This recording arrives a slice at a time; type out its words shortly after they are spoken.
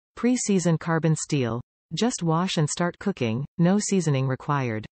Pre-seasoned carbon steel. Just wash and start cooking, no seasoning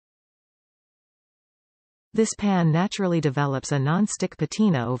required. This pan naturally develops a non-stick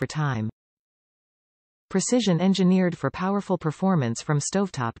patina over time. Precision engineered for powerful performance from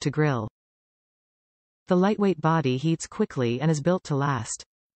stovetop to grill. The lightweight body heats quickly and is built to last.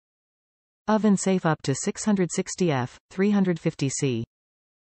 Oven safe up to 660 F, 350 C.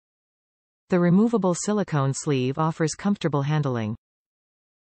 The removable silicone sleeve offers comfortable handling.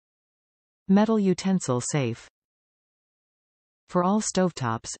 Metal utensil safe. For all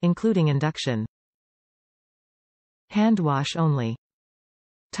stovetops, including induction. Hand wash only.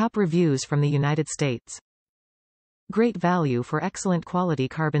 Top reviews from the United States. Great value for excellent quality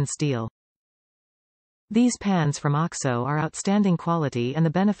carbon steel. These pans from OXO are outstanding quality, and the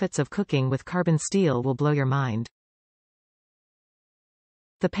benefits of cooking with carbon steel will blow your mind.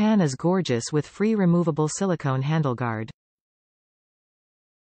 The pan is gorgeous with free removable silicone handle guard.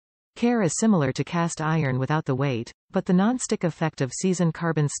 Care is similar to cast iron without the weight, but the non-stick effect of seasoned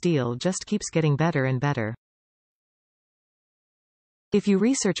carbon steel just keeps getting better and better. If you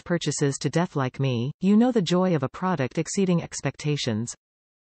research purchases to death like me, you know the joy of a product exceeding expectations.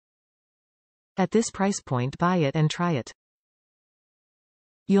 At this price point, buy it and try it.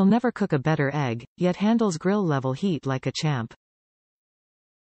 You'll never cook a better egg, yet handles grill level heat like a champ.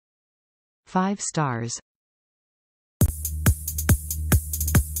 5 stars.